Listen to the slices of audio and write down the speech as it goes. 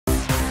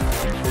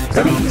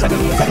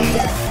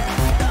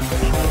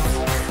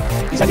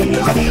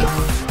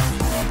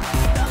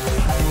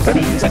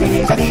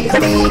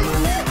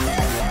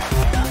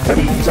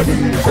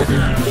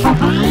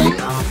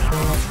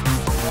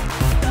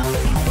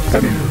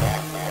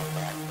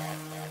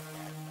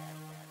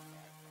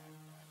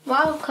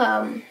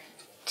Welcome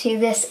to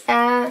this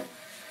Air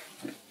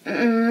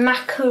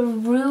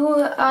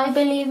Macau, I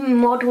believe,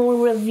 model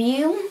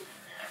review.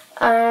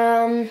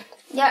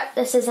 Yeah,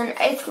 this is an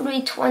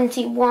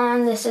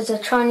A321. This is a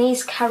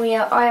Chinese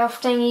carrier. I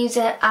often use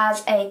it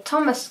as a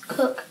Thomas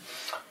Cook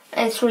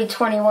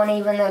A321,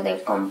 even though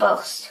they've gone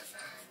bust.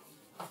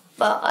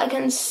 But I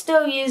can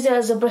still use it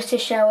as a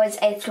British Airways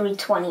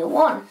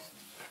A321.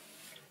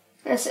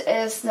 This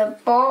is the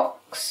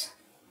box.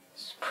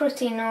 It's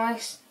pretty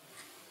nice.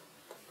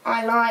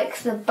 I like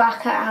the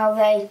back at how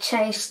they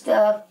changed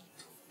the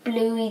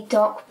bluey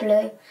dark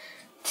blue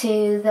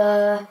to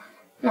the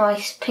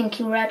nice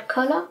pinky red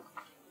colour.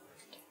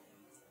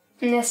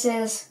 And this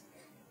is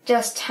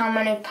just how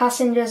many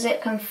passengers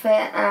it can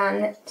fit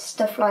and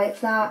stuff like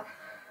that.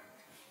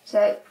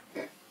 So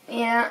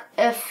yeah,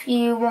 if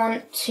you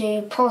want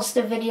to pause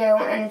the video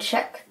and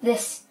check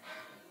this,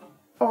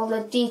 all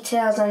the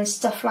details and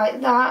stuff like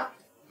that,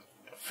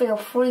 feel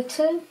free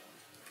to.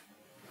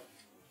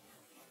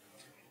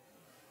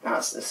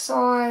 That's the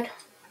side.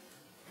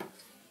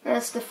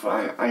 There's the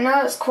front. I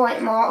know it's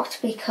quite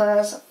marked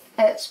because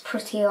it's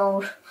pretty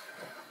old.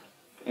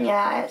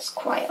 Yeah, it's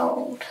quite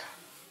old.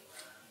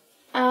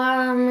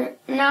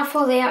 Now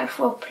for the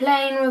actual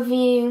plane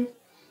review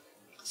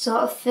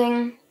sort of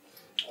thing.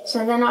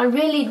 So then I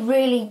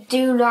really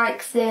do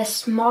like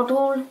this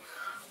model.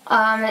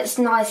 It's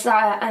nice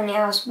that it only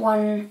has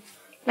one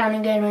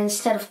landing gear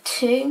instead of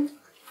two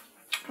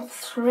or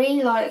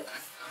three. Like,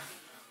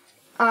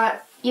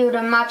 you would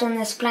imagine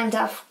this plane to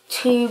have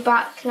two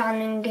back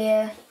landing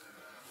gear,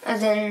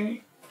 as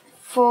in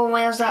 4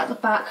 wheels at the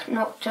back,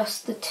 not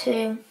just the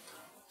two.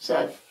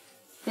 So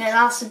yeah,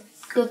 that's a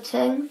good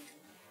thing.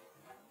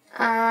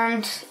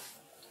 And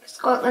it's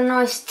got the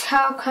nice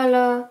tail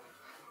colour,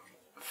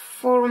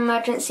 4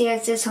 emergency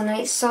exits on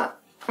each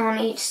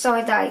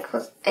side. That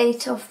equals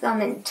 8 of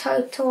them in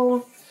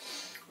total.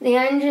 The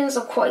engines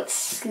are quite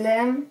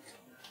slim.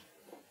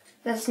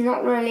 There's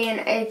not really an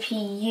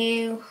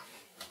APU,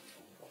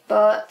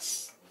 but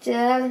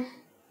still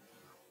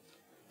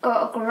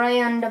got a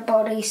grey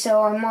underbody,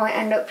 so I might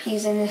end up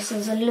using this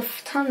as a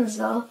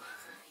Lufthansa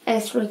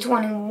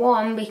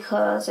A321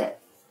 because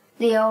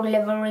the old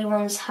livery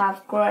ones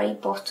have grey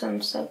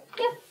bottoms, so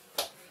yeah.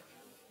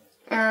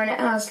 And it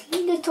has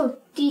little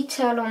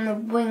detail on the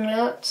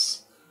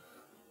winglets,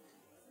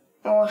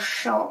 or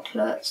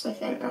sharklets, I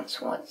think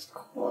that's what it's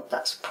called.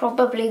 That's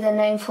probably the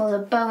name for the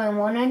Boeing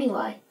one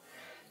anyway.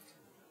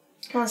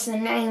 It has the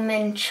name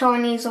in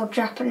Chinese or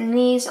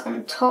Japanese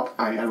on top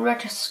and the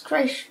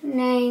registration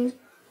name.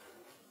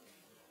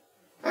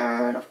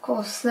 And of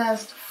course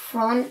there's the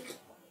front,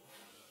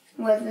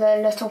 with the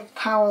little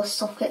power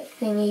socket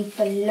thingy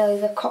below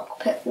the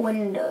cockpit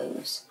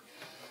windows.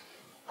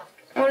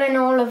 All in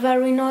all, a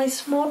very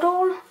nice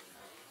model.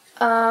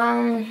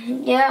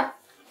 Yeah,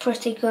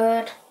 pretty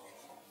good.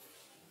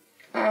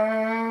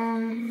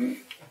 The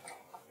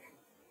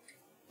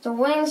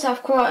wings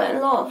have quite a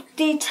lot of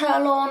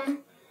detail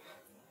on.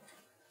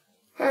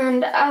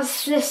 And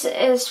as this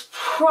is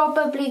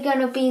probably going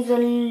to be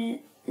the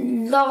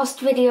last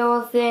video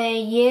of the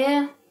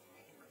year,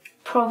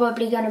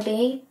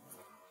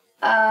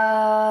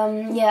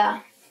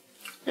 yeah,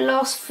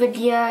 last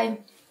video.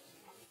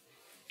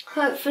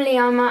 Hopefully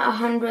I'm at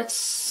 100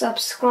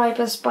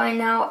 subscribers by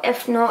now.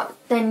 If not,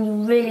 then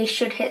you really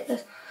should hit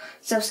the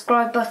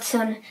subscribe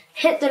button.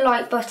 Hit the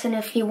like button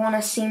if you want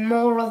to see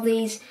more of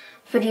these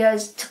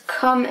videos to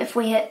come. If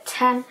we hit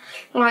 10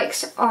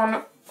 likes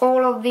on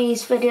all of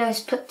these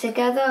videos put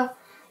together,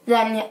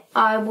 then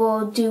I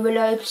will do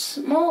loads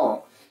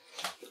more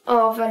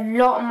of a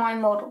lot of my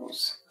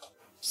models.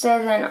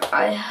 So then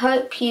I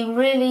hope you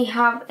really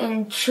have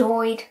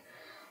enjoyed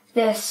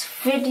this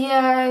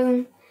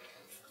video.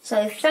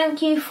 So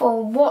thank you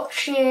for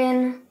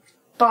watching.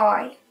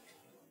 Bye.